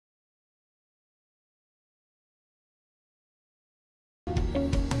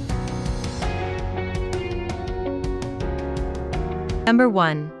Number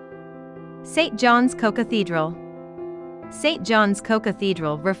 1. Saint John's Co-Cathedral. Saint John's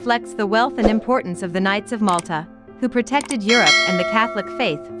Co-Cathedral reflects the wealth and importance of the Knights of Malta, who protected Europe and the Catholic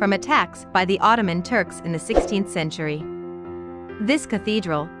faith from attacks by the Ottoman Turks in the 16th century. This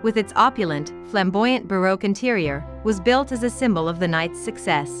cathedral, with its opulent, flamboyant Baroque interior, was built as a symbol of the Knights'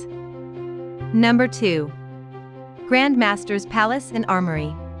 success. Number 2. Grand Master's Palace and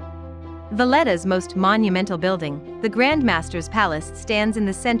Armory. Valletta's most monumental building, the Grand Master's Palace, stands in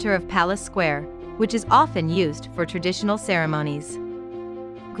the center of Palace Square, which is often used for traditional ceremonies.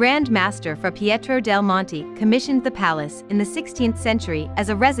 Grand Master Fra Pietro del Monte commissioned the palace in the 16th century as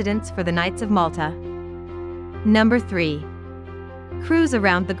a residence for the Knights of Malta. Number 3. Cruise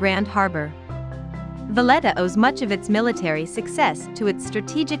around the Grand Harbor. Valletta owes much of its military success to its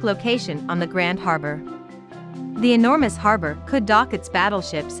strategic location on the Grand Harbor. The enormous harbor could dock its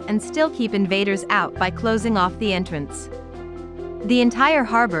battleships and still keep invaders out by closing off the entrance. The entire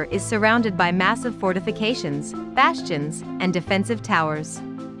harbor is surrounded by massive fortifications, bastions, and defensive towers.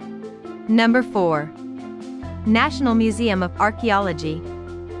 Number 4. National Museum of Archaeology.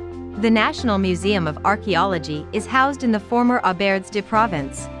 The National Museum of Archaeology is housed in the former Auberge de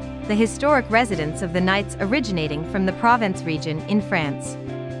Provence, the historic residence of the Knights originating from the Provence region in France.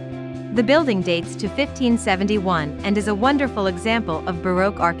 The building dates to 1571 and is a wonderful example of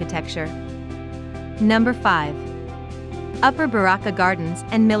Baroque architecture. Number 5. Upper Baroque Gardens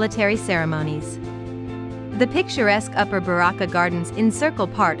and Military Ceremonies. The picturesque Upper Baroque Gardens encircle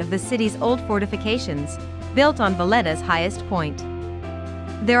part of the city's old fortifications, built on Valletta's highest point.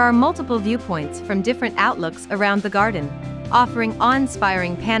 There are multiple viewpoints from different outlooks around the garden, offering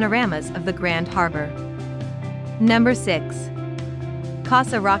awe-inspiring panoramas of the Grand Harbor. Number 6.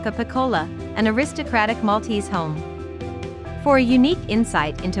 Casa Rocca Piccola, an aristocratic Maltese home. For a unique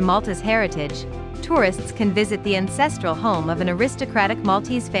insight into Malta's heritage, tourists can visit the ancestral home of an aristocratic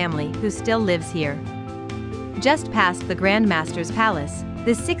Maltese family who still lives here. Just past the Grand Master's Palace,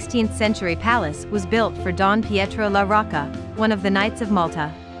 this 16th century palace was built for Don Pietro La Rocca, one of the Knights of Malta.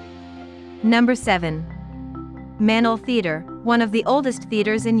 Number 7. Manol Theatre, one of the oldest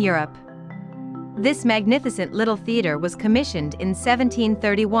theatres in Europe. This magnificent little theatre was commissioned in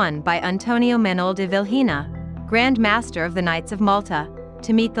 1731 by Antonio Manol de Vilhena, Grand Master of the Knights of Malta,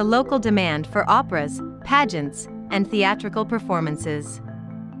 to meet the local demand for operas, pageants, and theatrical performances.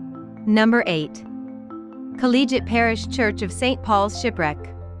 Number 8. Collegiate Parish Church of St. Paul's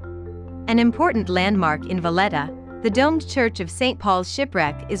Shipwreck. An important landmark in Valletta, the domed Church of St. Paul's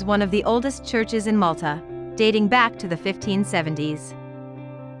Shipwreck is one of the oldest churches in Malta, dating back to the 1570s.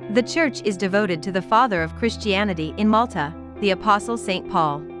 The church is devoted to the father of Christianity in Malta, the Apostle St.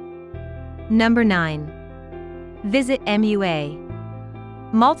 Paul. Number 9. Visit MUA.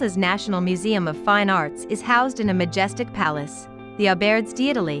 Malta's National Museum of Fine Arts is housed in a majestic palace, the Auberge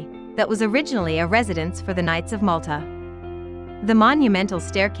d'Italie, that was originally a residence for the Knights of Malta. The monumental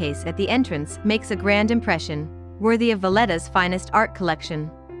staircase at the entrance makes a grand impression, worthy of Valletta's finest art collection.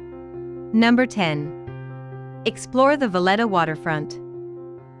 Number 10. Explore the Valletta waterfront.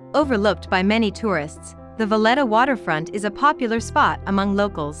 Overlooked by many tourists, the Valletta waterfront is a popular spot among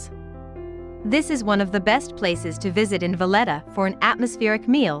locals. This is one of the best places to visit in Valletta for an atmospheric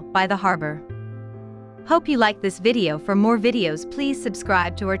meal by the harbor. Hope you liked this video. For more videos, please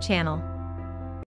subscribe to our channel.